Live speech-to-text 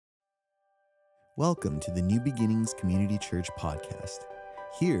Welcome to the New Beginnings Community Church podcast.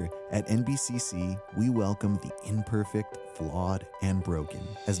 Here at NBCC, we welcome the imperfect, flawed, and broken,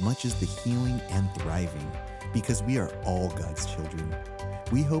 as much as the healing and thriving, because we are all God's children.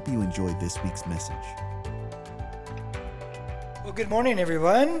 We hope you enjoyed this week's message. Well, good morning,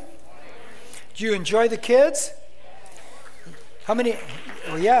 everyone. Did you enjoy the kids? How many?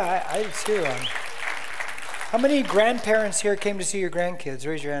 Well, yeah, I did too. How many grandparents here came to see your grandkids?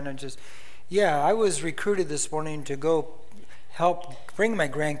 Raise your hand and just... Yeah, I was recruited this morning to go help bring my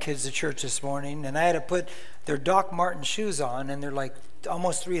grandkids to church this morning, and I had to put their Doc Marten shoes on, and they're like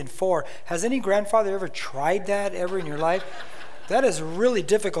almost 3 and 4. Has any grandfather ever tried that ever in your life? That is a really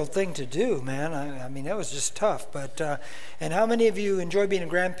difficult thing to do, man. I mean, that was just tough. But and how many of you enjoy being a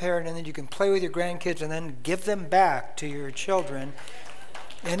grandparent, and then you can play with your grandkids and then give them back to your children?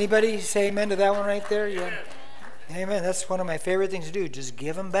 Anybody say amen to that one right there? Yeah. Amen. That's one of my favorite things to do. Just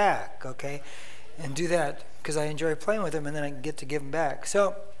give them back, okay? And do that because I enjoy playing with them, and then I can get to give them back.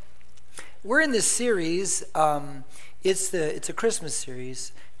 So we're in this series. It's a Christmas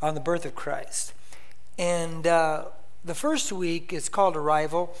series on the birth of Christ. And the first week, it's called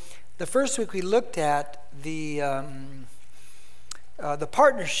Arrival. The first week we looked at the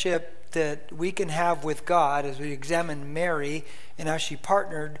partnership that we can have with God as we examined Mary and how she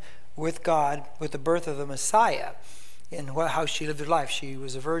partnered with God with the birth of the Messiah and how she lived her life. She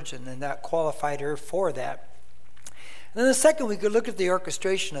was a virgin, and that qualified her for that. And then the second week, we look at the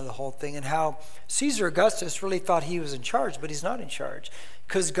orchestration of the whole thing and how Caesar Augustus really thought he was in charge, but he's not in charge,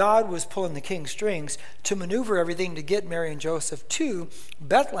 because God was pulling the king's strings to maneuver everything to get Mary and Joseph to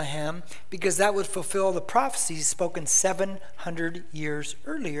Bethlehem, because that would fulfill the prophecies spoken 700 years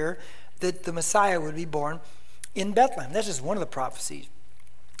earlier that the Messiah would be born in Bethlehem. That's just one of the prophecies.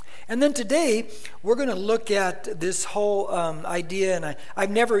 And then today, we're going to look at this whole idea, and I've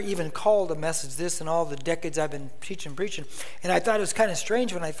never even called a message this in all the decades I've been preaching, and I thought it was kind of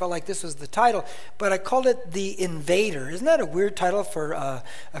strange when I felt like this was the title, but I called it The Invader. Isn't that a weird title for a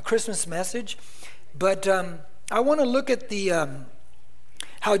Christmas message? But I want to look at the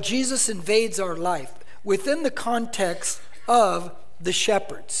how Jesus invades our life within the context of the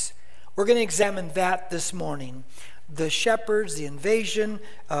shepherds. We're going to examine that this morning. The shepherds, the invasion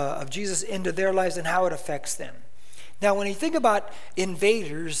of Jesus into their lives and how it affects them. Now, when you think about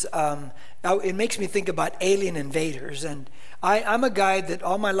invaders, it makes me think about alien invaders. And I'm a guy that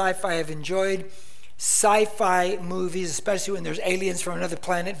all my life I have enjoyed sci-fi movies, especially when there's aliens from another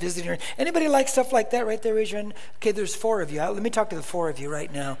planet visiting. Anybody like stuff like that right there? Raise your hand. Okay, there's 4 of you. Let me talk to the 4 of you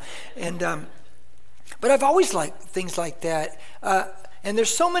right now. And but I've always liked things like that. And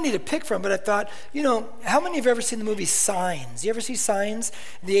there's so many to pick from, but I thought, how many have ever seen the movie Signs? You ever see Signs?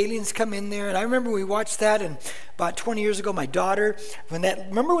 The aliens come in there, and I remember we watched that, and about 20 years ago, my daughter,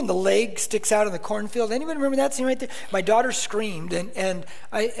 remember when the leg sticks out in the cornfield? Anybody remember that scene right there? My daughter screamed, and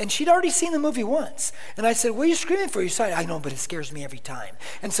she'd already seen the movie once. And I said, what are you screaming for? You said, I know, but it scares me every time.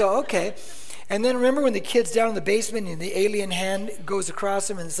 And so, okay. And then remember when the kid's down in the basement and the alien hand goes across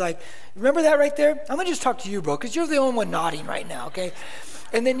him and it's like, remember that right there? I'm going to just talk to you, bro, because you're the only one nodding right now, okay?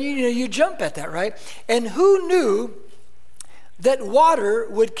 And then you jump at that, right? And who knew that water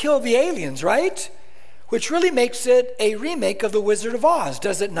would kill the aliens, right? Which really makes it a remake of The Wizard of Oz,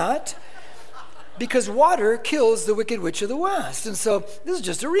 does it not? Because water kills the Wicked Witch of the West. And so this is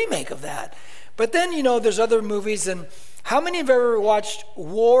just a remake of that. But then, there's other movies, and how many have ever watched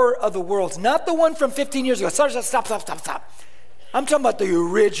War of the Worlds? Not the one from 15 years ago. Stop. I'm talking about the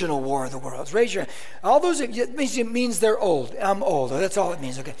original War of the Worlds. Raise your hand. All those, it means they're old. I'm old. That's all it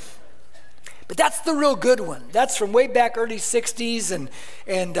means, okay? But that's the real good one. That's from way back early 60s,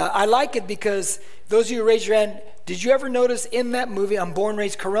 and I like it because those of you who raise your hand, did you ever notice in that movie, I'm Born,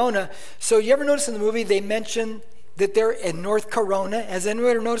 Raised Corona, so you ever notice in the movie they mention that they're in North Corona? Has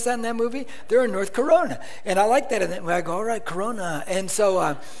anyone ever noticed that in that movie? They're in North Corona. And I like that. And I go, all right, Corona. And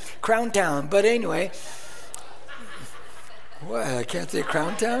so, Crown Town. But anyway, what? I can't say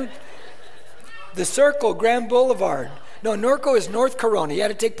Crown Town? The Circle, Grand Boulevard. No, Norco is North Corona. You had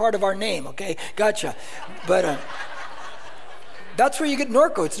to take part of our name, okay? Gotcha. But that's where you get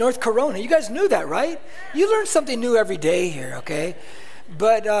Norco. It's North Corona. You guys knew that, right? You learn something new every day here, okay?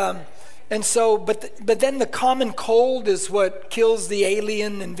 But... And so, but then the common cold is what kills the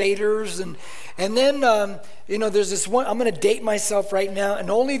alien invaders, and then there's this one. I'm going to date myself right now, and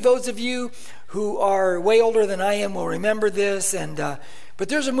only those of you who are way older than I am will remember this. And but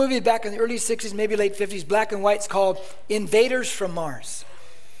there's a movie back in the early '60s, maybe late '50s, black and white. It's called Invaders from Mars.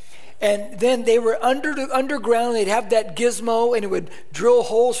 And then they were underground. They'd have that gizmo, and it would drill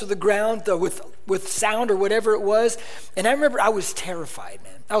holes through the ground with sound or whatever it was. And I remember I was terrified,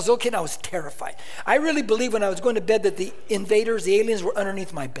 man. I was a little kid and I was terrified. I really believed when I was going to bed that the invaders, the aliens, were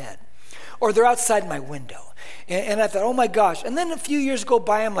underneath my bed. Or they're outside my window. And I thought, oh my gosh. And then a few years go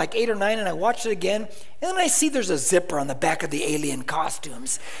by, I'm like 8 or 9, and I watched it again. And then I see there's a zipper on the back of the alien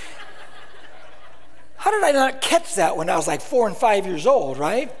costumes. How did I not catch that when I was like 4 and 5 years old,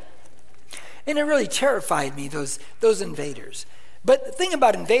 right? And it really terrified me, those invaders. But the thing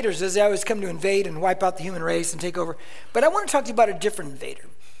about invaders is they always come to invade and wipe out the human race and take over. But I want to talk to you about a different invader.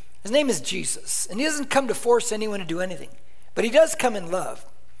 His name is Jesus. And he doesn't come to force anyone to do anything. But he does come in love.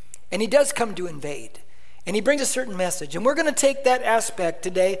 And he does come to invade. And he brings a certain message. And we're going to take that aspect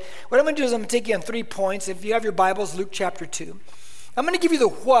today. What I'm going to do is I'm going to take you on 3 points. If you have your Bibles, Luke chapter 2. I'm going to give you the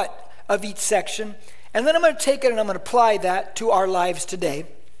what of each section. And then I'm going to take it and I'm going to apply that to our lives today.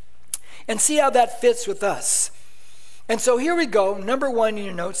 And see how that fits with us. And so here we go. Number 1 in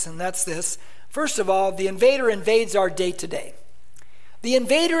your notes, and that's this. First of all, the invader invades our day-to-day. The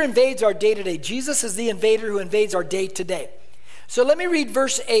invader invades our day-to-day. Jesus is the invader who invades our day-to-day. So let me read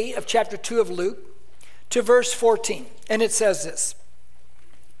verse 8 of chapter 2 of Luke to verse 14. And it says this.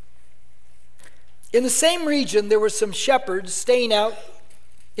 In the same region, there were some shepherds staying out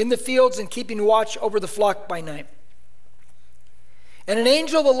in the fields and keeping watch over the flock by night. And an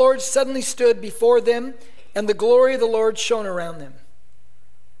angel of the Lord suddenly stood before them, and the glory of the Lord shone around them.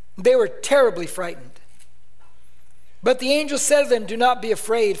 They were terribly frightened. But the angel said to them, do not be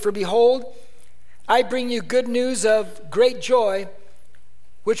afraid, for behold, I bring you good news of great joy,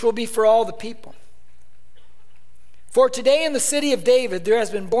 which will be for all the people. For today in the city of David there has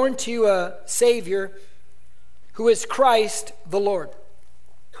been born to you a Savior, who is Christ the Lord.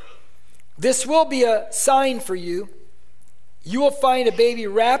 This will be a sign for you. You will find a baby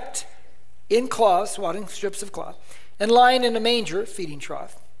wrapped in cloths, wadding strips of cloth, and lying in a manger, feeding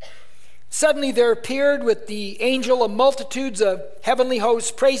trough. Suddenly there appeared with the angel a multitudes of heavenly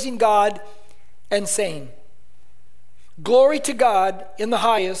hosts, praising God and saying, glory to God in the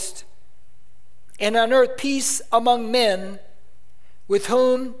highest, and on earth peace among men with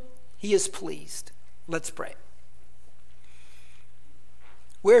whom he is pleased. Let's pray.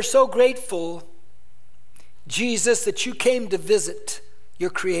 We're so grateful, Jesus, that you came to visit your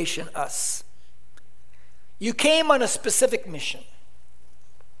creation, us. You came on a specific mission.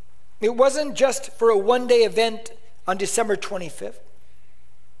 It wasn't just for a one-day event on December 25th,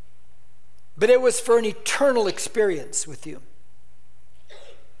 but it was for an eternal experience with you.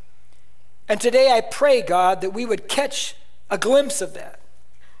 And today I pray, God, that we would catch a glimpse of that.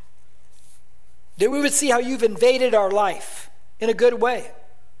 That we would see how you've invaded our life in a good way.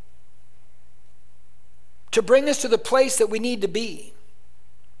 To bring us to the place that we need to be.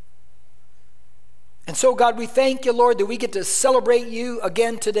 And so, God, we thank you, Lord, that we get to celebrate you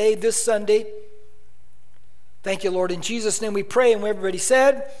again today, this Sunday. Thank you, Lord. In Jesus' name we pray, and everybody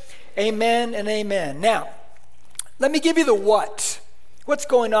said, amen and amen. Now, let me give you the what. What's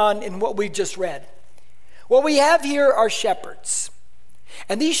going on in what we just read? What we have here are shepherds.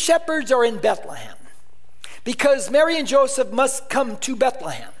 And these shepherds are in Bethlehem. Because Mary and Joseph must come to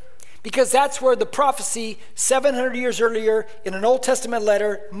Bethlehem. Because that's where the prophecy 700 years earlier in an Old Testament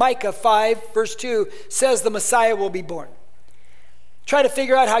letter, Micah 5 verse 2, says the Messiah will be born. Try to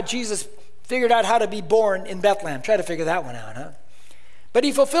figure out how Jesus figured out how to be born in Bethlehem. Try to figure that one out, huh? But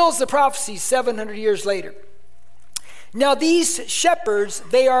he fulfills the prophecy 700 years later. Now these shepherds,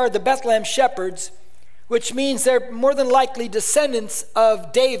 they are the Bethlehem shepherds, which means they're more than likely descendants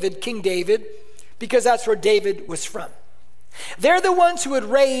of David, King David, because that's where David was from. They're the ones who would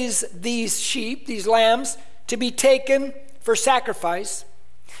raise these sheep, these lambs, to be taken for sacrifice.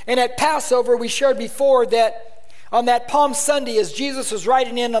 And at Passover, we shared before that on that Palm Sunday, as Jesus was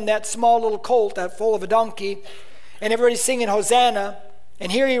riding in on that small little colt, that foal of a donkey, and everybody's singing Hosanna, and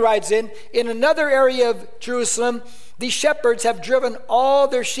here he rides in another area of Jerusalem, these shepherds have driven all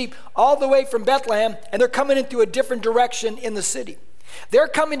their sheep all the way from Bethlehem, and they're coming into a different direction in the city. They're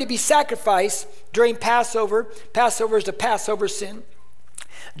coming to be sacrificed during Passover. Passover is the Passover sin.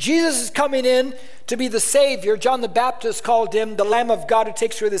 Jesus is coming in to be the Savior. John the Baptist called him the Lamb of God who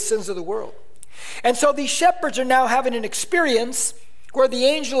takes away the sins of the world. And so these shepherds are now having an experience where the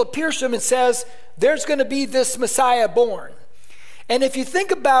angel appears to them and says, there's going to be this Messiah born. And if you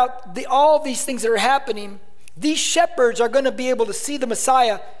think about all these things that are happening, these shepherds are going to be able to see the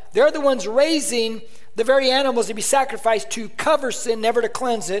Messiah. They're the ones raising the very animals to be sacrificed to cover sin, never to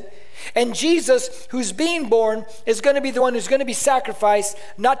cleanse it. And Jesus, who's being born, is going to be the one who's going to be sacrificed,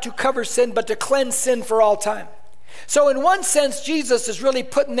 not to cover sin, but to cleanse sin for all time. So in one sense, Jesus is really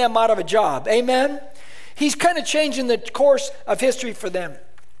putting them out of a job. Amen? He's kind of changing the course of history for them.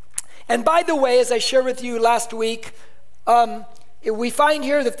 And by the way, as I shared with you last week, we find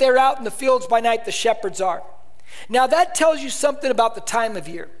here that they're out in the fields by night, the shepherds are. Now that tells you something about the time of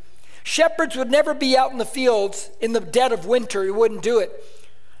year. Shepherds would never be out in the fields in the dead of winter. He wouldn't do it.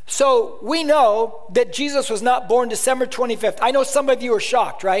 So we know that Jesus was not born December 25th. I know some of you are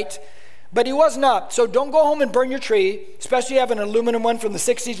shocked, right? But he was not. So don't go home and burn your tree, especially if you have an aluminum one from the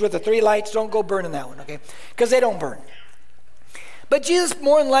 60s with the 3 lights. Don't go burning that one, okay? Because they don't burn. But Jesus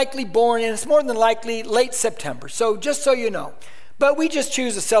more than likely born, and it's more than likely late September. So just so you know. But we just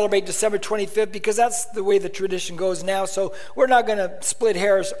choose to celebrate December 25th because that's the way the tradition goes now. So we're not going to split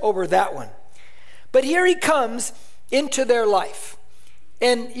hairs over that one. But here he comes into their life.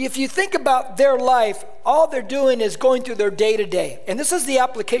 And if you think about their life, all they're doing is going through their day-to-day. And this is the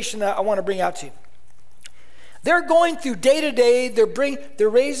application that I want to bring out to you. They're going through day-to-day. They're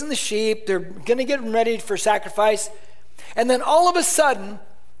raising the sheep. They're going to get ready for sacrifice. And then all of a sudden,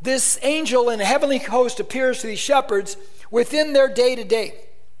 this angel in a heavenly host appears to these shepherds within their day-to-day.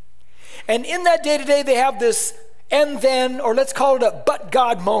 And in that day-to-day, they have this and then, or let's call it a but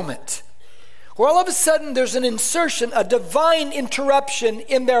God moment, where all of a sudden there's an insertion, a divine interruption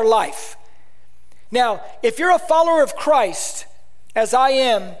in their life. Now, if you're a follower of Christ, as I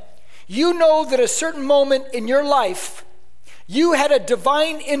am, you know that a certain moment in your life, you had a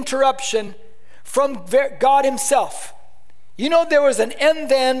divine interruption from God himself. You know there was an and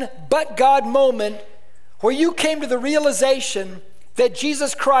then, but God moment where you came to the realization that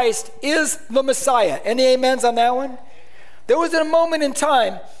Jesus Christ is the Messiah. Any amens on that one? There was a moment in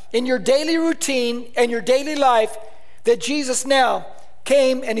time in your daily routine and your daily life that Jesus now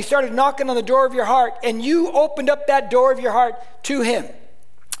came and he started knocking on the door of your heart, and you opened up that door of your heart to him.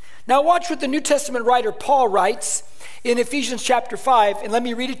 Now watch what the New Testament writer Paul writes in Ephesians chapter 5, and let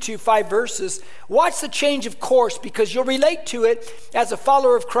me read it to you, 5 verses. Watch the change of course because you'll relate to it as a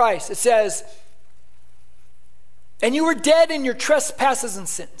follower of Christ. It says, and you were dead in your trespasses and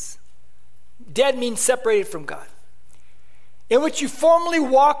sins. Dead means separated from God. In which you formerly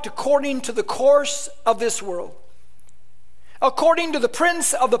walked according to the course of this world, according to the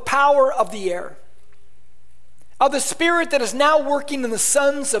prince of the power of the air, of the spirit that is now working in the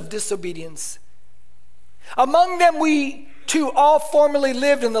sons of disobedience. Among them we too all formerly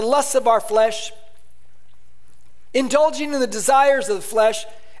lived in the lusts of our flesh, indulging in the desires of the flesh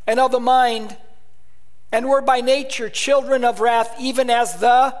and of the mind, and were by nature children of wrath, even as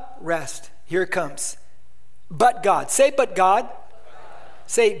the rest. Here it comes. But God. Say, but God.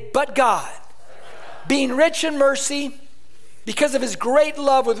 Say, but God. Being rich in mercy, because of his great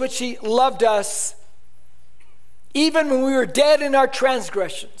love with which he loved us, even when we were dead in our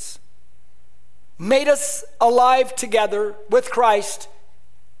transgressions, made us alive together with Christ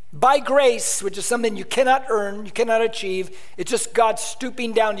by grace, which is something you cannot earn, you cannot achieve. It's just God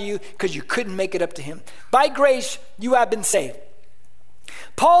stooping down to you because you couldn't make it up to him. By grace, you have been saved.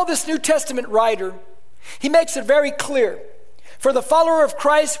 Paul, this New Testament writer, he makes it very clear. For the follower of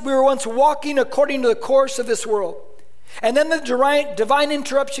Christ, we were once walking according to the course of this world. And then the divine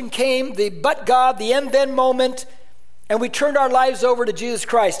interruption came, the but God, the and then moment, and we turned our lives over to Jesus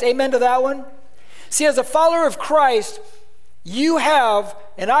Christ. Amen to that one? See, as a follower of Christ, you have,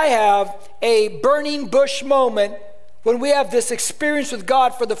 and I have, a burning bush moment when we have this experience with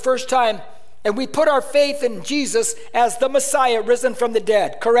God for the first time, and we put our faith in Jesus as the Messiah risen from the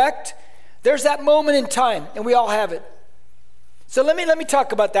dead, correct? There's that moment in time, and we all have it. So let me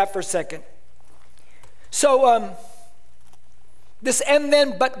talk about that for a second. So this and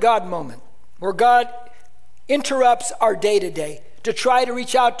then but God moment, where God interrupts our day-to-day to try to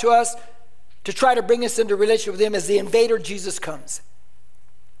reach out to us, to try to bring us into relationship with him as the invader Jesus comes.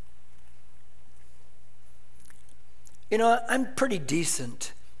 You know, I'm pretty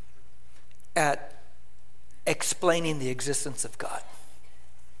decent at explaining the existence of God.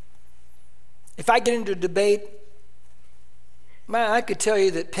 If I get into a debate, man, I could tell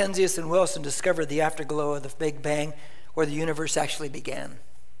you that Penzias and Wilson discovered the afterglow of the Big Bang, where the universe actually began,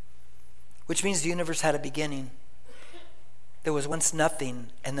 which means the universe had a beginning. There was once nothing,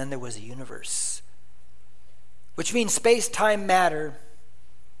 and then there was a universe, which means space, time, matter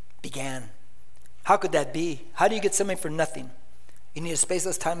began. How could that be? How do you get something for nothing? You need a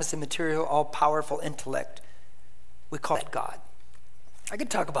spaceless, timeless, immaterial, all-powerful intellect. We call that God. I could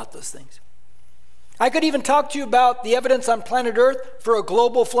talk about those things. I could even talk to you about the evidence on planet Earth for a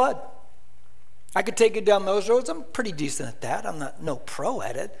global flood. I could take you down those roads. I'm pretty decent at that. I'm not no pro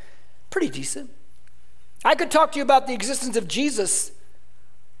at it. Pretty decent. I could talk to you about the existence of Jesus.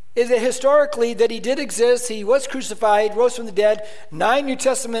 Is it historically that he did exist? He was crucified, rose from the dead. 9 New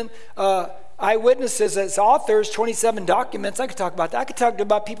Testament eyewitnesses as authors, 27 documents. I could talk about that. I could talk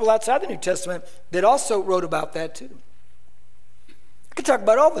about people outside the New Testament that also wrote about that too. I could talk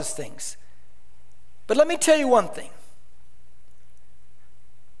about all those things. But let me tell you one thing.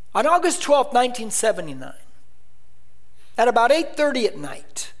 On August 12th, 1979, at about 8:30 at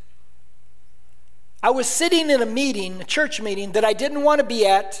night, I was sitting in a church meeting that I didn't want to be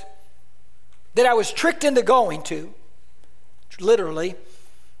at, that I was tricked into going to, literally,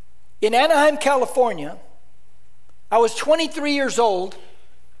 in Anaheim, California. I was 23 years old.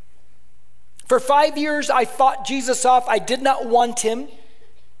 For 5 years, I fought Jesus off. I did not want him.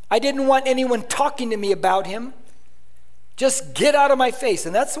 I didn't want anyone talking to me about him. Just get out of my face.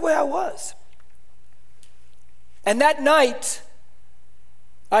 And that's the way I was. And that night,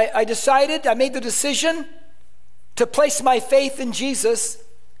 I made the decision to place my faith in Jesus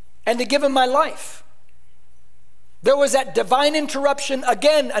and to give him my life. There was that divine interruption,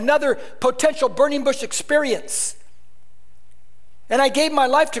 again, another potential burning bush experience. And I gave my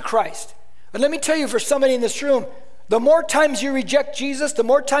life to Christ. And let me tell you, for somebody in this room, the more times you reject Jesus, the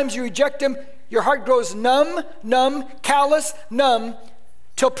more times you reject him, your heart grows numb, callous, numb,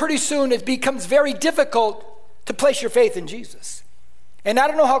 till pretty soon it becomes very difficult to place your faith in Jesus. And I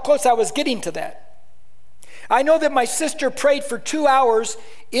don't know how close I was getting to that. I know that my sister prayed for 2 hours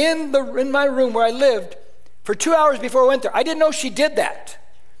in my room where I lived, for 2 hours before I went there. I didn't know she did that,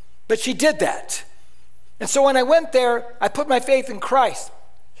 but she did that. And so when I went there, I put my faith in Christ.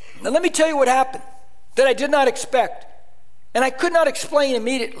 Now let me tell you what happened that I did not expect, and I could not explain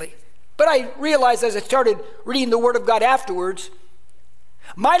immediately. But I realized as I started reading the Word of God afterwards,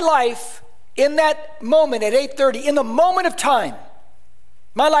 my life in that moment at 8:30, in the moment of time,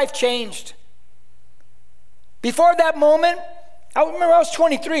 my life changed. Before that moment, I remember I was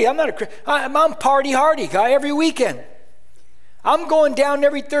 23. I'm party hardy guy every weekend. I'm going down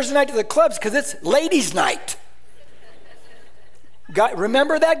every Thursday night to the clubs because it's ladies' night.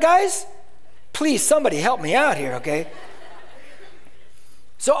 Remember that, guys? Please, somebody help me out here, okay?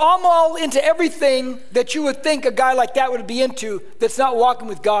 So I'm all into everything that you would think a guy like that would be into that's not walking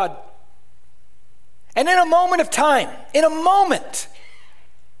with God. And in a moment of time,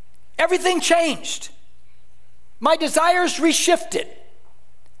 everything changed. My desires reshifted.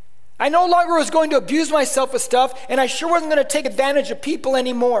 I no longer was going to abuse myself with stuff, and I sure wasn't going to take advantage of people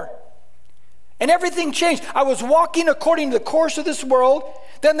anymore. And everything changed. I was walking according to the course of this world,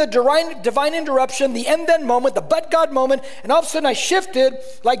 then the divine interruption, the and then moment, the but God moment, and all of a sudden I shifted,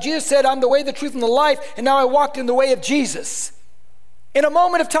 like Jesus said, I'm the way, the truth, and the life, and now I walked in the way of Jesus in a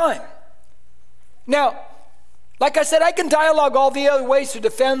moment of time. Now, like I said, I can dialogue all the other ways to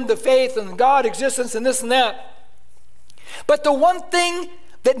defend the faith and God, existence, and this and that. But the one thing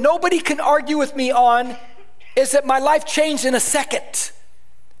that nobody can argue with me on is that my life changed in a second.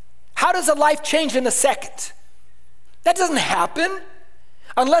 How does a life change in a second? That doesn't happen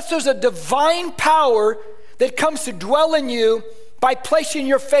unless there's a divine power that comes to dwell in you by placing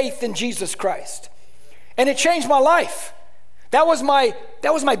your faith in Jesus Christ. And it changed my life. That was my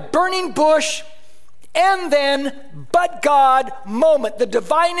burning bush and then but God moment, the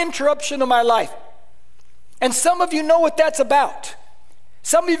divine interruption of my life. And some of you know what that's about.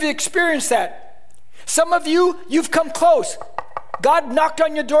 Some of you experienced that. Some of you, you've come close. God knocked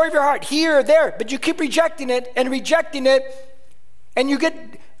on your door of your heart, here or there, but you keep rejecting it, and you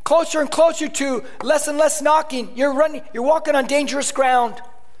get closer and closer to less and less knocking. You're walking on dangerous ground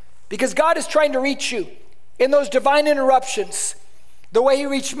because God is trying to reach you in those divine interruptions, the way he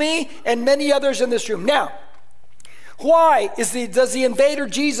reached me and many others in this room. Now, why does the invader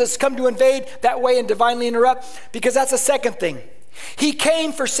Jesus come to invade that way and divinely interrupt? Because that's the second thing. He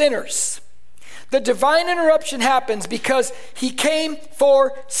came for sinners. The divine interruption happens because he came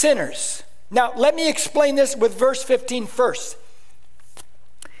for sinners. Now, let me explain this with verse 15 first.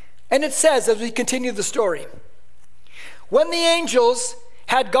 And it says, as we continue the story, when the angels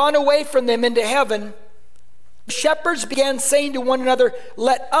had gone away from them into heaven, the shepherds began saying to one another,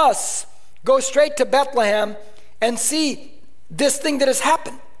 let us go straight to Bethlehem and see this thing that has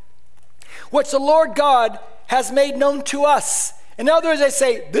happened, which the Lord God has made known to us. In other words, they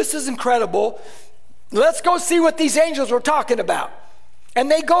say, this is incredible. Let's go see what these angels were talking about. And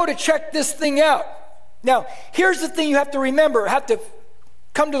they go to check this thing out. Now, here's the thing you have to remember, have to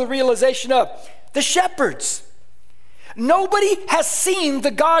come to the realization of. The shepherds. Nobody has seen the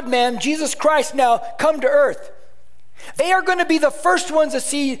God-man, Jesus Christ, now come to earth. They are going to be the first ones to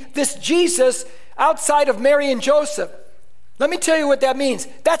see this Jesus outside of Mary and Joseph. Let me tell you what that means.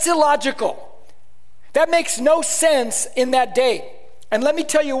 That's illogical. That makes no sense in that day. And let me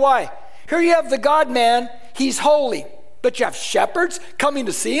tell you why. Here you have the God-man, he's holy, but you have shepherds coming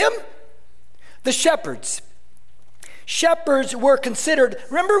to see him? The shepherds. Shepherds were considered,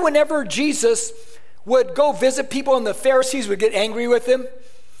 remember whenever Jesus would go visit people and the Pharisees would get angry with him.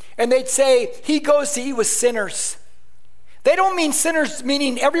 And they'd say, he goes to eat with sinners. They don't mean sinners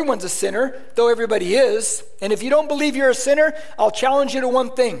meaning everyone's a sinner, though everybody is. And if you don't believe you're a sinner, I'll challenge you to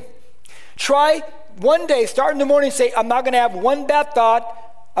one thing. Try one day, start in the morning, say, I'm not going to have one bad thought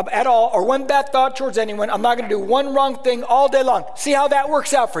at all, or one bad thought towards anyone. I'm not going to do one wrong thing all day long. See how that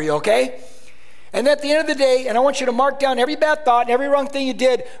works out for you, okay? And at the end of the day, and I want you to mark down every bad thought and every wrong thing you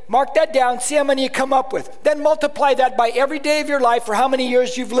did, mark that down, see how many you come up with. Then multiply that by every day of your life for how many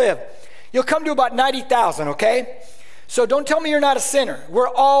years you've lived. You'll come to about 90,000, okay? So don't tell me you're not a sinner. We're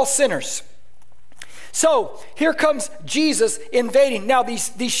all sinners. So here comes Jesus invading. Now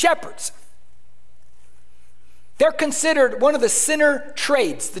these shepherds, they're considered one of the sinner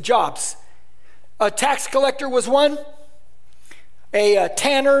trades, the jobs. A tax collector was one. A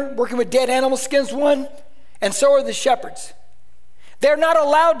tanner working with dead animal skins one, and so are the shepherds. They're not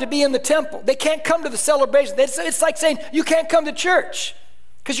allowed to be in the temple. They can't come to the celebration. It's like saying you can't come to church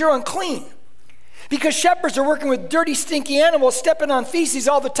because you're unclean. Because shepherds are working with dirty, stinky animals, stepping on feces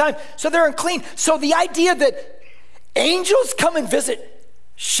all the time, so they're unclean. So the idea that angels come and visit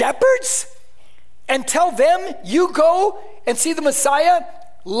shepherds and tell them you go and see the Messiah,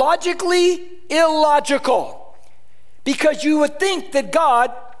 logically illogical. Because you would think that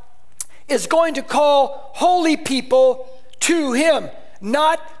God is going to call holy people to him,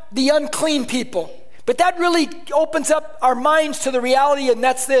 not the unclean people. But that really opens up our minds to the reality, and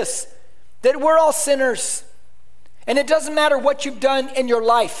that's this, that we're all sinners. And it doesn't matter what you've done in your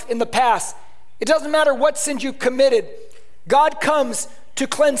life in the past. It doesn't matter what sins you've committed. God comes to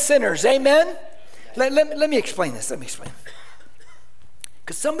cleanse sinners. Amen? Let me explain this. Let me explain.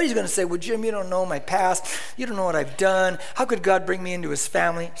 Because somebody's going to say, well, Jim, you don't know my past. You don't know what I've done. How could God bring me into his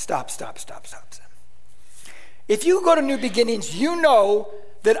family? Stop. If you go to New Beginnings, you know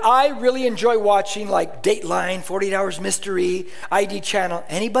that I really enjoy watching like Dateline, 48 Hours Mystery, ID Channel.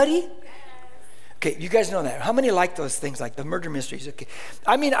 Anybody? Okay, you guys know that. How many like those things, like the murder mysteries? Okay.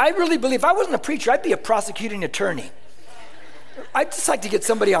 I mean, I really believe if I wasn't a preacher, I'd be a prosecuting attorney. I'd just like to get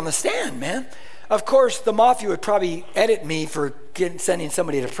somebody on the stand, man. Of course, the mafia would probably edit me for sending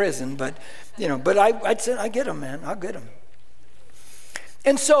somebody to prison, but I'd say, I get them, man. I'll get them.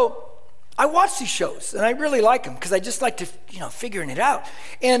 And so I watch these shows, and I really like them because I just like to, figuring it out.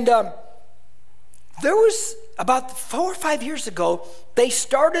 And there was about 4 or 5 years ago, they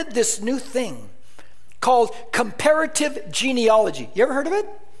started this new thing called comparative genealogy. You ever heard of it?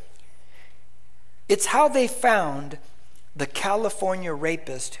 It's how they found the California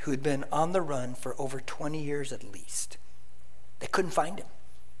rapist who had been on the run for over 20 years at least. They couldn't find him.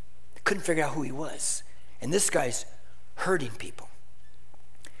 They couldn't figure out who he was. And this guy's hurting people.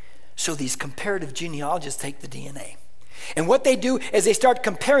 So these comparative genealogists take the DNA. And what they do is they start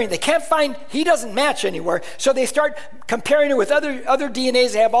comparing. They can't find, he doesn't match anywhere. So they start comparing it with other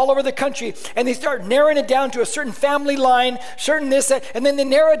DNAs they have all over the country. And they start narrowing it down to a certain family line, certain this, that. And then they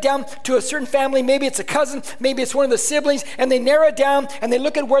narrow it down to a certain family. Maybe it's a cousin. Maybe it's one of the siblings. And they narrow it down. And they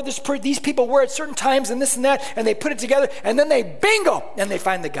look at where these people were at certain times and this and that. And they put it together. And then they bingo. And they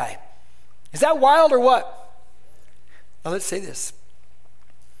find the guy. Is that wild or what? Now let's say this.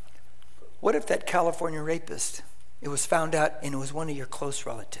 What if that California rapist, it was found out and it was one of your close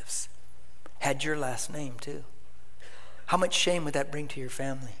relatives, had your last name too? How much shame would that bring to your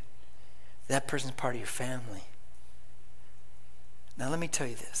family? That person's part of your family. Now let me tell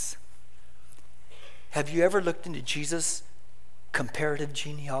you this. Have you ever looked into Jesus' comparative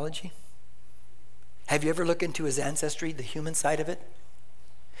genealogy? Have you ever looked into his ancestry, the human side of it?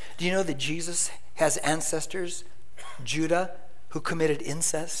 Do you know that Jesus has ancestors, Judah, who committed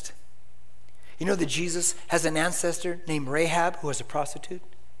incest? You know that Jesus has an ancestor named Rahab who was a prostitute?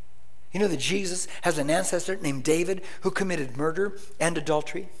 You know that Jesus has an ancestor named David who committed murder and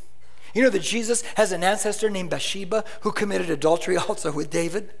adultery? You know that Jesus has an ancestor named Bathsheba who committed adultery also with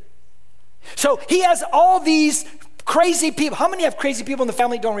David? So he has all these crazy people. How many have crazy people in the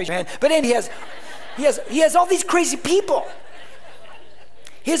family? Don't raise your hand. But then he has all these crazy people.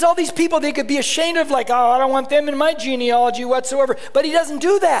 He has all these people they could be ashamed of, like, oh, I don't want them in my genealogy whatsoever. But he doesn't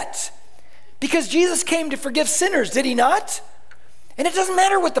do that. Because Jesus came to forgive sinners, did he not? And it doesn't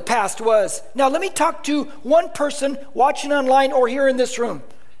matter what the past was. Now, let me talk to one person watching online or here in this room.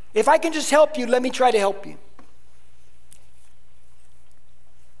 If I can just help you, let me try to help you.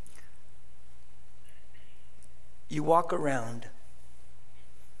 You walk around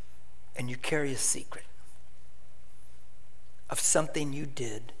and you carry a secret of something you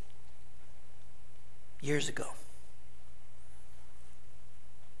did years ago.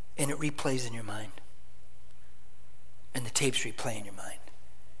 And it replays in your mind. And the tapes replay in your mind.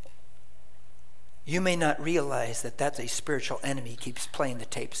 you may not realize that that's a spiritual enemy keeps playing the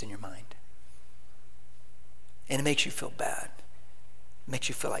tapes in your mind. And it makes you feel bad. It makes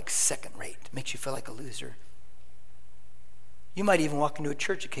you feel like second rate. It makes you feel like a loser. You might even walk into a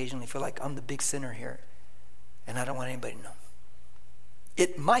church occasionally and feel like, I'm the big sinner here, and I don't want anybody to know.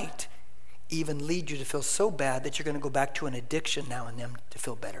 It might even lead you to feel so bad that you're going to go back to an addiction now and then to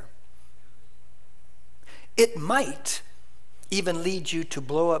feel better. It might even lead you to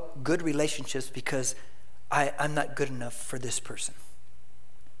blow up good relationships because I'm not good enough for this person.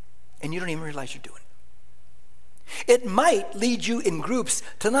 And you don't even realize you're doing it. It might lead you in groups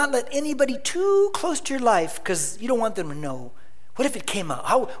to not let anybody too close to your life because you don't want them to know. What if it came out?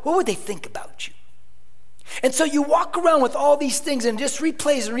 What would they think about you? And so you walk around with all these things and just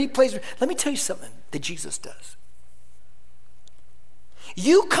replays and replays. Let me tell you something that Jesus does.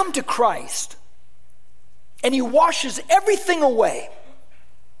 You come to Christ and he washes everything away.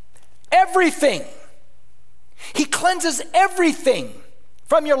 Everything. He cleanses everything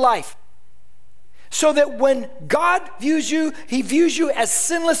from your life. So that when God views you, he views you as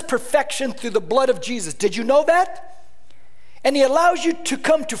sinless perfection through the blood of Jesus. Did you know that? And he allows you to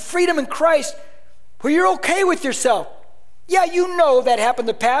come to freedom in Christ where you're okay with yourself. Yeah, you know that happened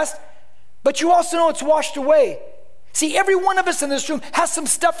in the past, but you also know it's washed away. See, every one of us in this room has some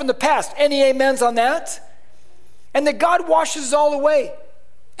stuff in the past. Any amens on that? And that God washes it all away.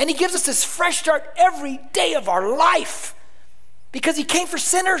 And he gives us this fresh start every day of our life because he came for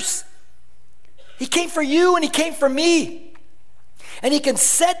sinners. He came for you and he came for me. And he can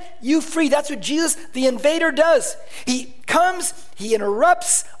set you free. That's what Jesus, the invader, does. He comes, he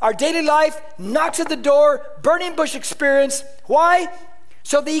interrupts our daily life, knocks at the door, burning bush experience. Why?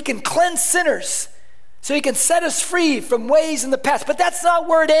 So that he can cleanse sinners. So he can set us free from ways in the past. But that's not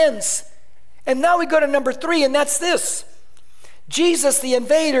where it ends. And now we go to number 3, and that's this. Jesus, the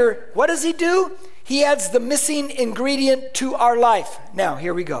invader, what does he do? He adds the missing ingredient to our life. Now,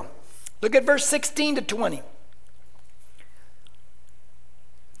 here we go. Look at verse 16 to 20.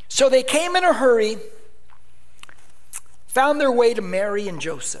 So they came in a hurry, found their way to Mary and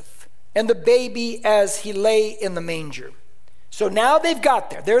Joseph, and the baby as he lay in the manger. So now they've got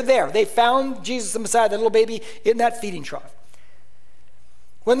there. They're there. They found Jesus the Messiah, the little baby, in that feeding trough.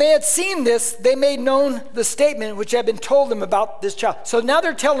 When they had seen this, they made known the statement which had been told them about this child. So now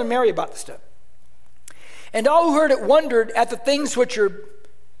they're telling Mary about this stuff. And all who heard it wondered at the things which are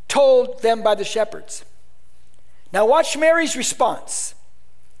told them by the shepherds. Now watch Mary's response.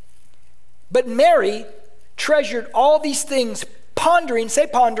 But Mary treasured all these things, pondering, say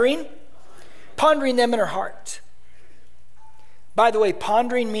pondering them in her heart. By the way,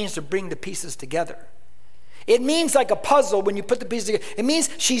 pondering means to bring the pieces together. It means like a puzzle when you put the pieces together. It means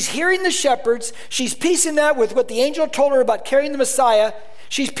she's hearing the shepherds. She's piecing that with what the angel told her about carrying the Messiah.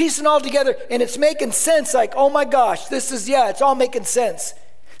 She's piecing it all together and it's making sense like, oh my gosh, it's all making sense.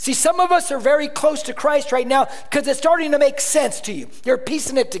 See, some of us are very close to Christ right now because it's starting to make sense to you. You're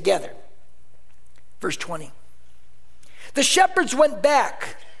piecing it together. Verse 20. The shepherds went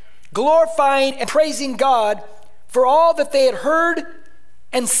back, glorifying and praising God for all that they had heard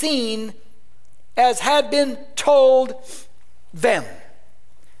and seen as had been told them.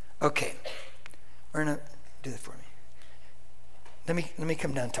 Okay, we're going to do that for me. Let me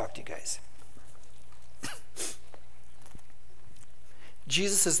come down and talk to you guys.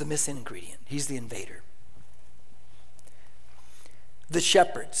 Jesus is the missing ingredient. He's the invader. The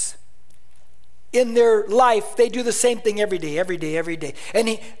shepherds, in their life, they do the same thing every day.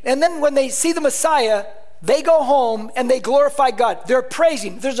 And then when they see the Messiah, they go home and they glorify God. They're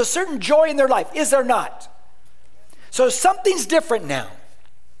praising. There's a certain joy in their life, is there not? So something's different now.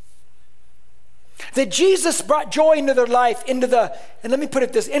 That Jesus brought joy into their life, into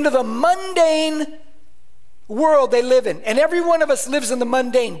the mundane world they live in. And every one of us lives in the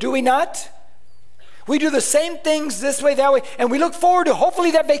mundane, do we not? We do the same things this way, that way, and we look forward to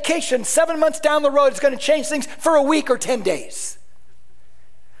hopefully that vacation 7 months down the road is going to change things for a week or 10 days.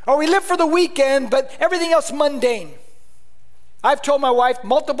 Or we live for the weekend, but everything else mundane. I've told my wife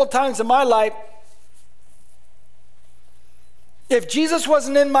multiple times in my life, if Jesus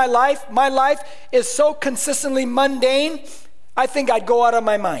wasn't in my life is so consistently mundane, I think I'd go out of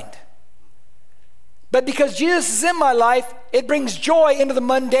my mind. But because Jesus is in my life, it brings joy into the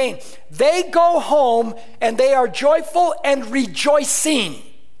mundane. They go home and they are joyful and rejoicing.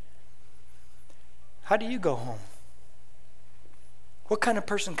 How do you go home? What kind of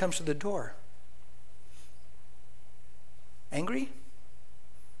person comes to the door? Angry?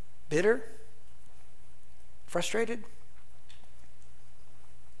 Bitter? Frustrated?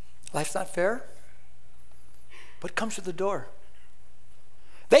 Life's not fair? What comes to the door?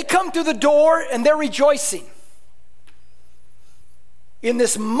 They come through the door and they're rejoicing in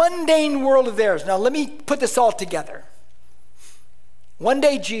this mundane world of theirs. Now let me put this all together. One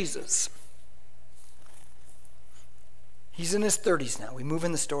day Jesus, he's in his 30s now. We move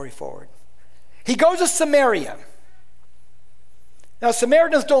in the story forward. He goes to Samaria. Now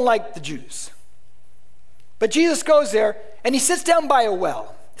Samaritans don't like the Jews. But Jesus goes there and he sits down by a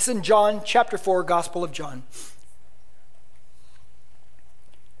well. It's in John chapter 4, Gospel of John.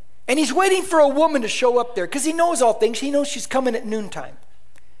 And he's waiting for a woman to show up there because he knows all things. He knows she's coming at noontime.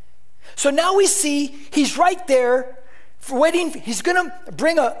 So now we see he's right there for waiting. He's going to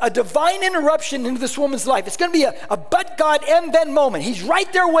bring a divine interruption into this woman's life. It's going to be a but God and then moment. He's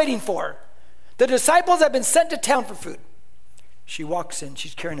right there waiting for her. The disciples have been sent to town for food. She walks in.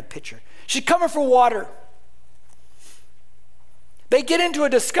 She's carrying a pitcher. She's coming for water. They get into a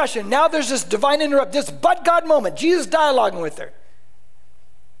discussion. Now there's this divine interrupt, this but God moment. Jesus dialoguing with her.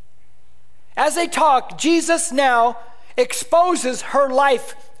 As they talk, Jesus now exposes her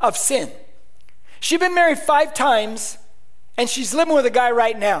life of sin. She's been married 5 times, and she's living with a guy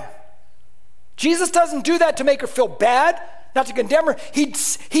right now. Jesus doesn't do that to make her feel bad, not to condemn her.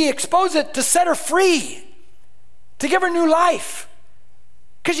 He exposed it to set her free, to give her new life.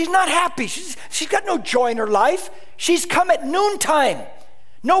 Because she's not happy. She's got no joy in her life. She's come at noontime.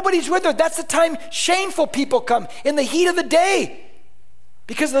 Nobody's with her. That's the time shameful people come, in the heat of the day,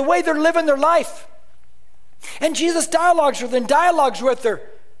 because of the way they're living their life. And Jesus dialogues with her.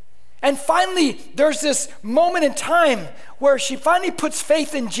 And finally, there's this moment in time where she finally puts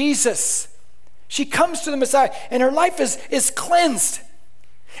faith in Jesus. She comes to the Messiah, and her life is cleansed.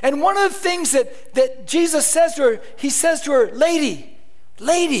 And one of the things that Jesus says to her, he says to her, lady.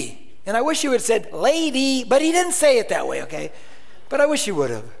 And I wish he would have said, lady, but he didn't say it that way, okay? But I wish he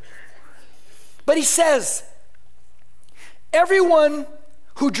would have. But he says, everyone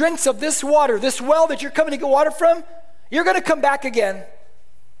who drinks of this water, this well that you're coming to get water from, you're going to come back again.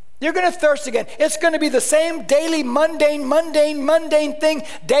 You're going to thirst again. It's going to be the same daily, mundane thing,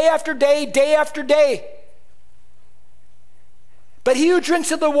 day after day. But he who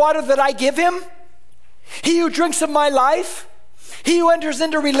drinks of the water that I give him, he who drinks of my life, he who enters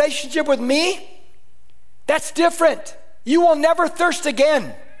into relationship with me, that's different. You will never thirst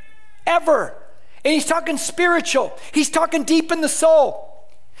again, ever. And he's talking spiritual. He's talking deep in the soul.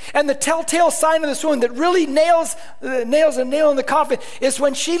 And the telltale sign of this woman that really nails a nail in the coffin is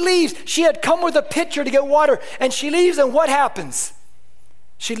when she leaves. She had come with a pitcher to get water, and she leaves, and what happens?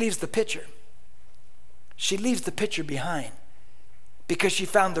 She leaves the pitcher. She leaves the pitcher behind because she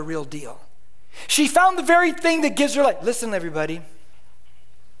found the real deal. She found the very thing that gives her life. Listen, everybody.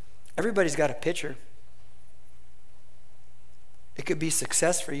 Everybody's got a pitcher. It could be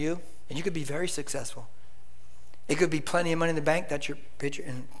success for you, and you could be very successful. It could be plenty of money in the bank. That's your pitcher,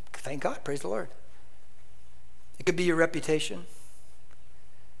 and thank God, praise the Lord. It could be your reputation.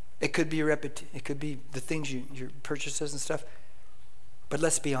 It could be it could be the things your purchases and stuff. But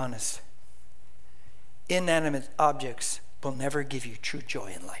let's be honest. Inanimate objects will never give you true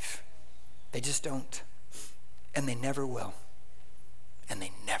joy in life. They just don't. And they never will. And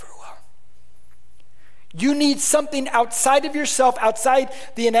they never will. You need something outside of yourself, outside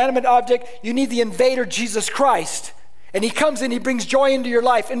the inanimate object. You need the invader, Jesus Christ. And he comes and he brings joy into your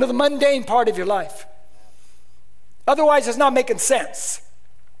life, into the mundane part of your life. Otherwise, it's not making sense.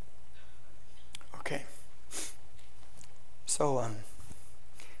 Okay. So,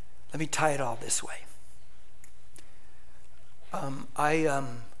 let me tie it all this way. I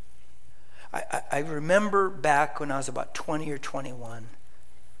remember back when I was about 20 or 21.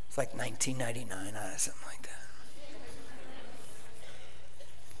 It's like 1999, something like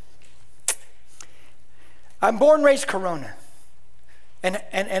that. I'm born and raised Corona. And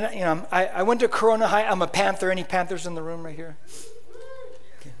you know, I went to Corona High. I'm a Panther. Any Panthers in the room right here?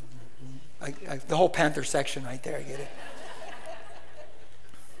 Okay. The whole Panther section right there, I get it.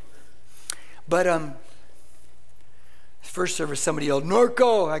 But first service, somebody yelled,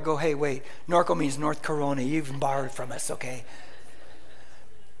 Norco. I go, hey, wait. Norco means North Corona. You even borrowed from us, okay?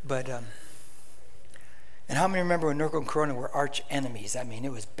 But, and how many remember when Norco and Corona were arch enemies? I mean,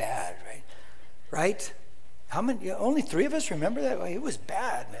 it was bad, right? Right? How many? Only 3 of us remember that? It was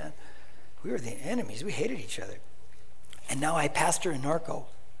bad, man. We were the enemies. We hated each other. And now I pastor in Norco.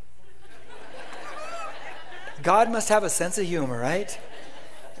 God must have a sense of humor, right?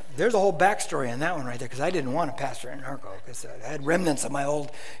 There's a whole backstory on that one right there, because I didn't want to pastor in Norco, because I had remnants of my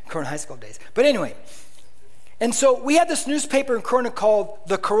old Corona High School days. But anyway, and so we had this newspaper in Corona called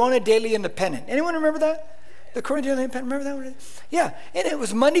the Corona Daily Independent. Anyone remember that? The Corona Daily Independent, remember that one? Yeah, and it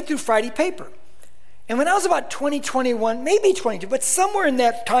was Monday through Friday paper. And when I was about 20, 21, maybe 22, but somewhere in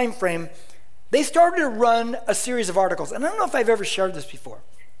that time frame, they started to run a series of articles. And I don't know if I've ever shared this before.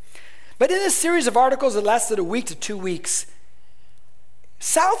 But in this series of articles that lasted a week to 2 weeks,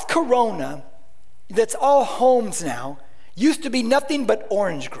 South Corona, that's all homes now, used to be nothing but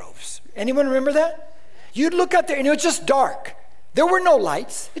orange groves. Anyone remember that? You'd look out there and it was just dark. There were no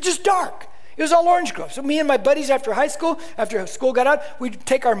lights. It's just dark. It was all orange groves. So me and my buddies after school got out, we'd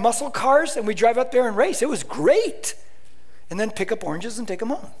take our muscle cars and we'd drive up there and race. It was great. And then pick up oranges and take them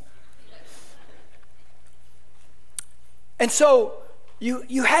home. And so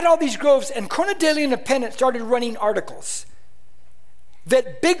you had all these groves, and Corona Daily Independent started running articles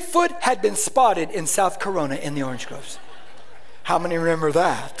that Bigfoot had been spotted in South Corona in the orange groves. How many remember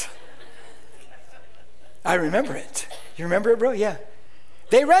that? I remember it. You remember it, bro? Yeah.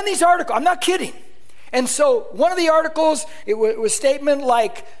 They ran these articles. I'm not kidding. And so one of the articles, it was a statement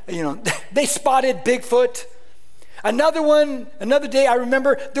like, they spotted Bigfoot. Another day, I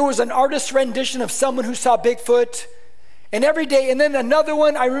remember there was an artist's rendition of someone who saw Bigfoot. And every day, and then another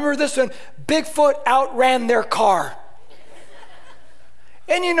one, I remember this one, Bigfoot outran their car.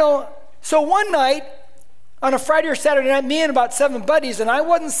 And so one night, on a Friday or Saturday night, me and about 7 buddies, and I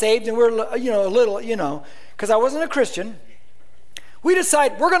wasn't saved, and we're, a little, because I wasn't a Christian, we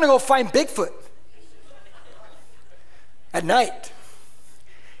decide we're going to go find Bigfoot at night.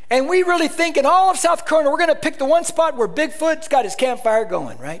 And we really think in all of South Carolina, we're going to pick the one spot where Bigfoot's got his campfire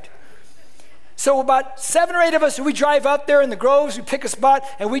going, right? So about 7 or 8 of us, we drive up there in the groves, we pick a spot,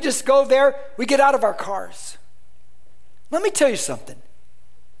 and we just go there. We get out of our cars. Let me tell you something.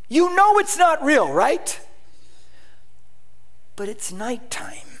 You know it's not real, right? But it's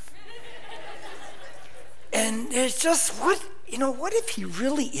nighttime. And it's just, what if he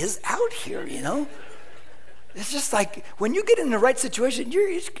really is out here, It's just like, when you get in the right situation,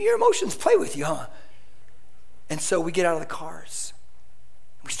 your emotions play with you, huh? And so we get out of the cars.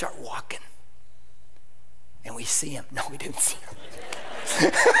 We start walking. And we see him. No, we didn't see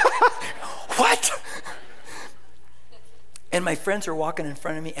him. What? And my friends are walking in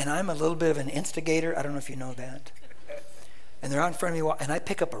front of me, and I'm a little bit of an instigator. I don't know if you know that. And they're out in front of me, and I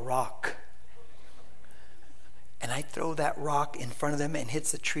pick up a rock. And I throw that rock in front of them and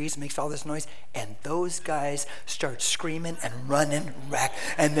hits the trees, makes all this noise. And those guys start screaming and running back,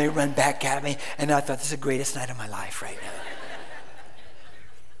 and they run back at me. And I thought, this is the greatest night of my life right now.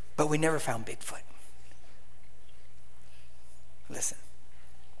 But we never found Bigfoot. Listen.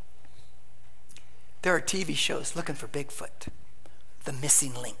 There are TV shows looking for Bigfoot. The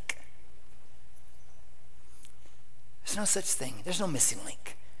missing link. There's no such thing. There's no missing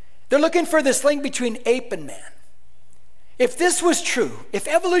link. They're looking for this link between ape and man. If this was true, if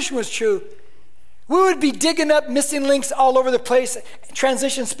evolution was true, we would be digging up missing links all over the place,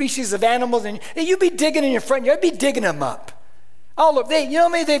 transition species of animals, and you'd be digging in your front yard. You'd be digging them up. All of they, how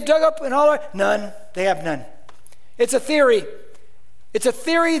many they've dug up and all? None. They have none. It's a theory. It's a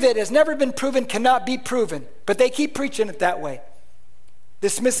theory that has never been proven, cannot be proven, but they keep preaching it that way.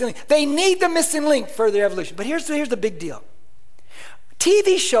 This missing link. They need the missing link for their evolution. But here's the big deal.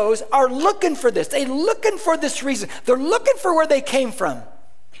 TV shows are looking for this. They're looking for this reason. They're looking for where they came from.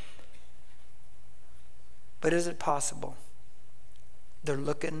 But is it possible they're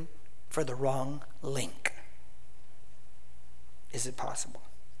looking for the wrong link? Is it possible?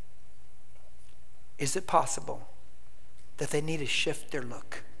 Is it possible that they need to shift their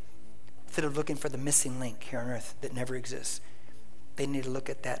look? Instead of looking for the missing link here on earth that never exists, they need to look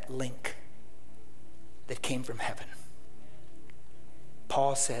at that link that came from heaven.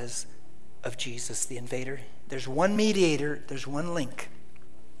 Paul says of Jesus, the invader, there's one mediator, there's one link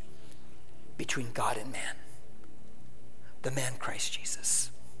between God and man. The man Christ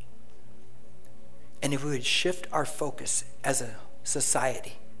Jesus. And if we would shift our focus as a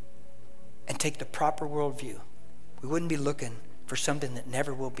society and take the proper worldview, we wouldn't be looking for something that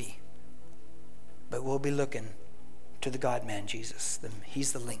never will be, but we'll be looking to the God-man Jesus.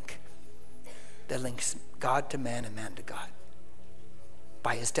 He's the link that links God to man and man to God.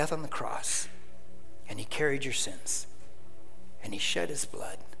 By his death on the cross, and he carried your sins, and he shed his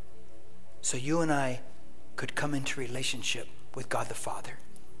blood, so you and I could come into relationship with God the Father.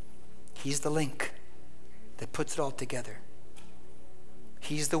 He's the link that puts it all together.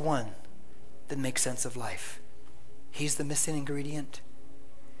 He's the one that makes sense of life. He's the missing ingredient.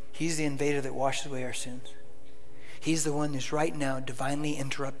 He's the invader that washes away our sins. He's the one who's right now divinely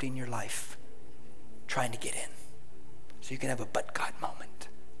interrupting your life, trying to get in, so you can have a but God moment.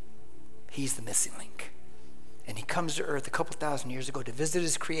 He's the missing link. And he comes to earth a couple thousand years ago to visit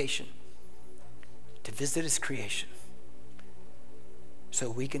his creation. To visit his creation. So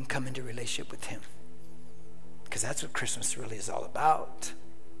we can come into relationship with him. Because that's what Christmas really is all about.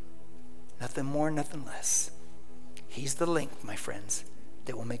 Nothing more, nothing less. He's the link, my friends,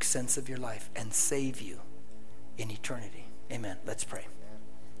 that will make sense of your life and save you in eternity. Amen. Let's pray.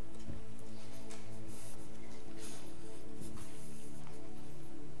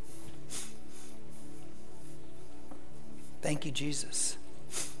 Thank you, Jesus,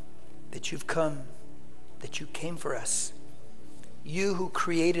 that you've come, that you came for us. You who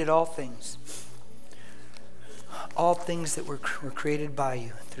created all things that were created by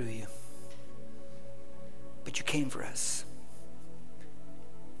you, through you. But you came for us.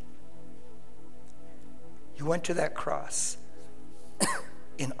 You went to that cross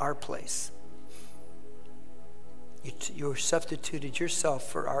in our place. You substituted yourself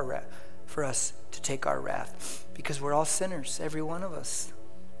for our wrath, for us to take our wrath, because we're all sinners, every one of us.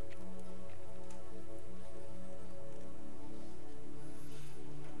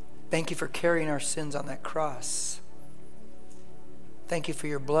 Thank you for carrying our sins on that cross. Thank you for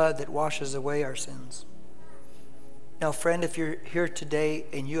your blood that washes away our sins. Now, friend, if you're here today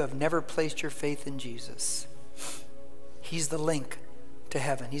and you have never placed your faith in Jesus, He's the link to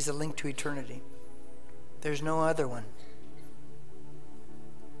heaven. He's the link to eternity. There's no other one.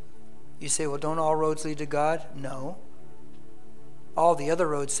 You say, well, don't all roads lead to God? No. All the other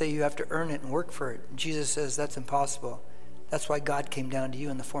roads say you have to earn it and work for it. Jesus says that's impossible. That's why God came down to you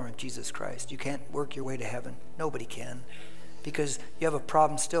in the form of Jesus Christ. You can't work your way to heaven. Nobody can. Because you have a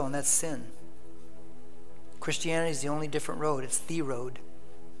problem still, and that's sin. Christianity is the only different road. It's the road.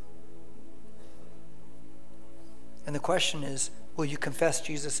 And the question is, will you confess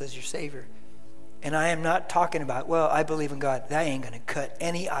Jesus as your Savior? And I am not talking about, well, I believe in God. That ain't going to cut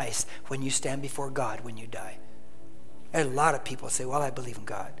any ice when you stand before God when you die. There's a lot of people say, well, I believe in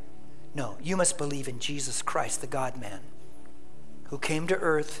God. No, you must believe in Jesus Christ, the God-man, who came to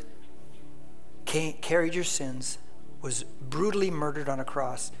earth, carried your sins, was brutally murdered on a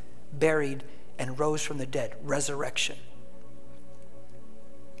cross, buried, and rose from the dead. Resurrection.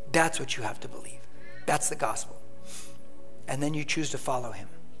 That's what you have to believe. That's the gospel. And then you choose to follow him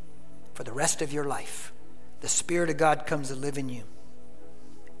for the rest of your life. The Spirit of God comes to live in you.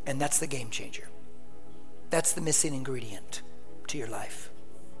 And that's the game changer. That's the missing ingredient to your life.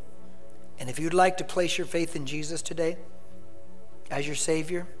 And if you'd like to place your faith in Jesus today as your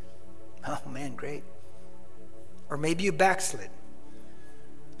Savior, oh man, great. Or maybe you backslid.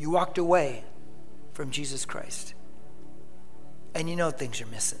 You walked away from Jesus Christ. And you know things are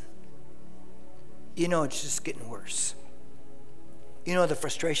missing. You know it's just getting worse. You know the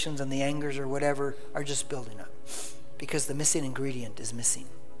frustrations and the angers or whatever are just building up. Because the missing ingredient is missing.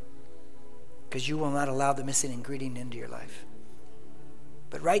 Because you will not allow the missing ingredient into your life.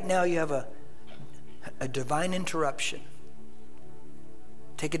 But right now you have a divine interruption.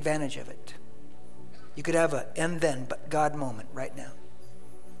 Take advantage of it. You could have an and then but God moment right now,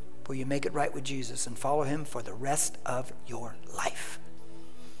 where you make it right with Jesus and follow him for the rest of your life.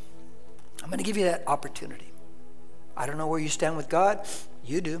 I'm going to give you that opportunity. I don't know where you stand with God.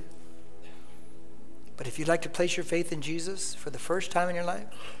 You do. But if you'd like to place your faith in Jesus for the first time in your life,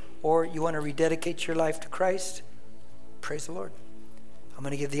 or you want to rededicate your life to Christ, praise the Lord. I'm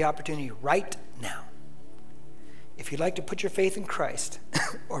going to give the opportunity right now. If you'd like to put your faith in Christ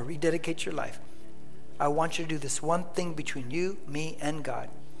or rededicate your life, I want you to do this one thing between you, me, and God.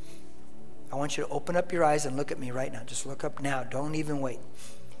 I want you to open up your eyes and look at me right now. Just look up now. Don't even wait.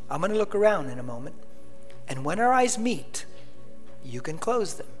 I'm going to look around in a moment. And when our eyes meet, you can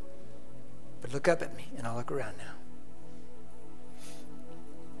close them. But look up at me, and I'll look around now.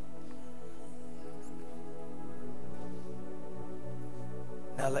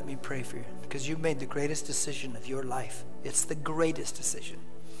 Now let me pray for you, because you've made the greatest decision of your life. It's the greatest decision.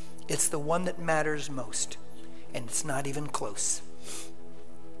 It's the one that matters most, and it's not even close.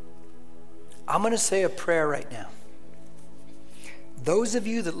 I'm going to say a prayer right now. Those of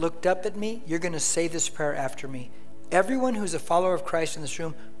you that looked up at me, you're going to say this prayer after me. Everyone who's a follower of Christ in this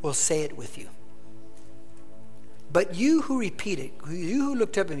room will say it with you. But you who repeat it, you who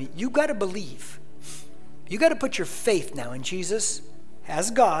looked up at me, you got to believe. You got to put your faith now in Jesus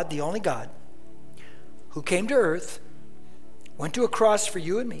as God, the only God, who came to earth, went to a cross for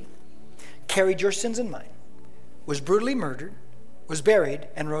you and me, carried your sins and mine, was brutally murdered, was buried,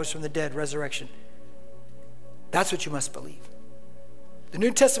 and rose from the dead, resurrection. That's what you must believe. The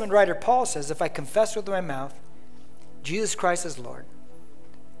New Testament writer Paul says, if I confess with my mouth Jesus Christ is Lord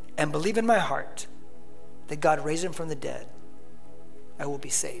and believe in my heart that God raised him from the dead, I will be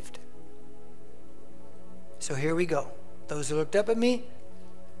saved. So here we go. Those who looked up at me,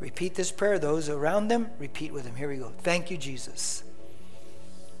 repeat this prayer. Those around them, repeat with them. Here we go. Thank you, Jesus.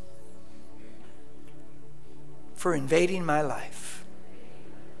 for invading my life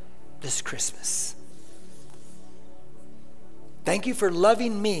this Christmas. Thank you for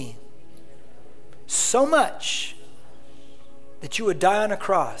loving me so much that you would die on a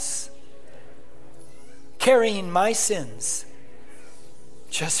cross, carrying my sins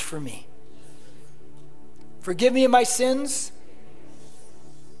just for me. Forgive me of my sins.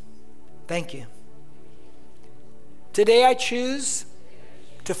 Thank you. Today I choose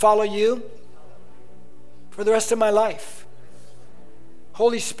to follow you for the rest of my life.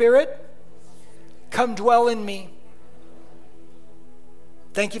 Holy Spirit, come dwell in me.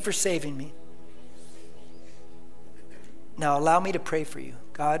 Thank you for saving me. Now allow me to pray for you.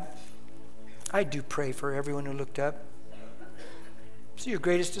 God, I do pray for everyone who looked up. It's your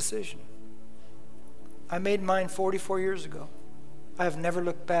greatest decision. I made mine 44 years ago. I have never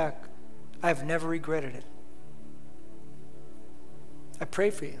looked back. I have never regretted it. I pray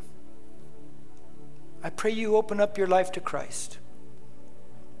for you. I pray you open up your life to Christ.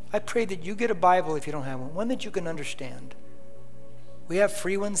 I pray that you get a Bible if you don't have one that you can understand. We have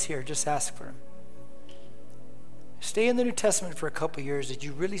free ones here. Just ask for them. Stay in the New Testament for a couple years as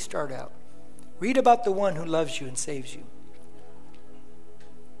you really start out. Read about the one who loves you and saves you.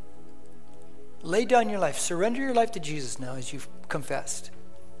 Lay down your life. Surrender your life to Jesus now as you've confessed.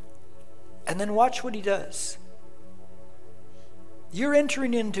 And then watch what he does. You're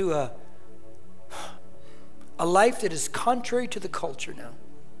entering into a life that is contrary to the culture now.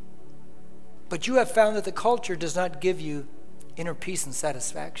 But you have found that the culture does not give you inner peace and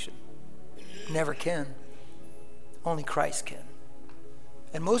satisfaction. Never can. Only Christ can.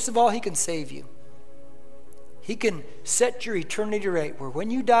 And most of all, he can save you. He can set your eternity right where when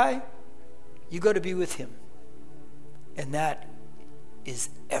you die, you go to be with him. And that is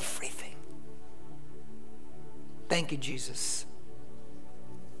everything. Thank you, Jesus.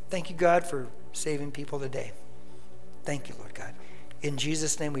 Thank you, God, for saving people today. Thank you, Lord God. In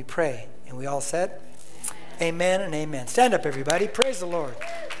Jesus' name we pray. And we all said, amen and amen. Stand up, everybody. Praise the Lord.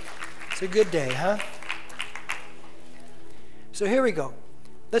 It's a good day, huh? So here we go.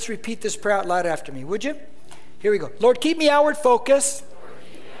 Let's repeat this prayer out loud after me, would you? Here we go. Lord, keep me outward focused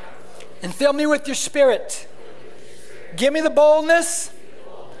and fill me with your Spirit. Give me the boldness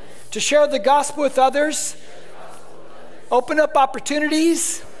to share the gospel with others. Open up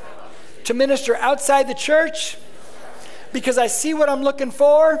opportunities to minister outside the church because I see what I'm looking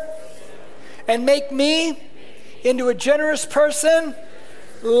for, and make me into a generous person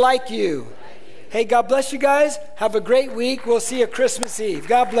like you. Hey, God bless you guys. Have a great week. We'll see you Christmas Eve.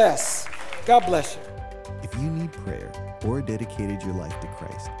 God bless. God bless you. If you need prayer or dedicated your life to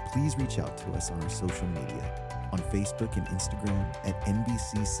Christ, please reach out to us on our social media, on Facebook and Instagram at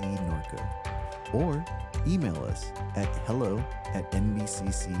NBCC Norco, or email us at hello@nbcc.com.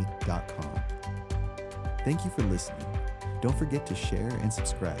 Thank you for listening. Don't forget to share and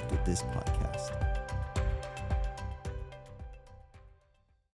subscribe to this podcast.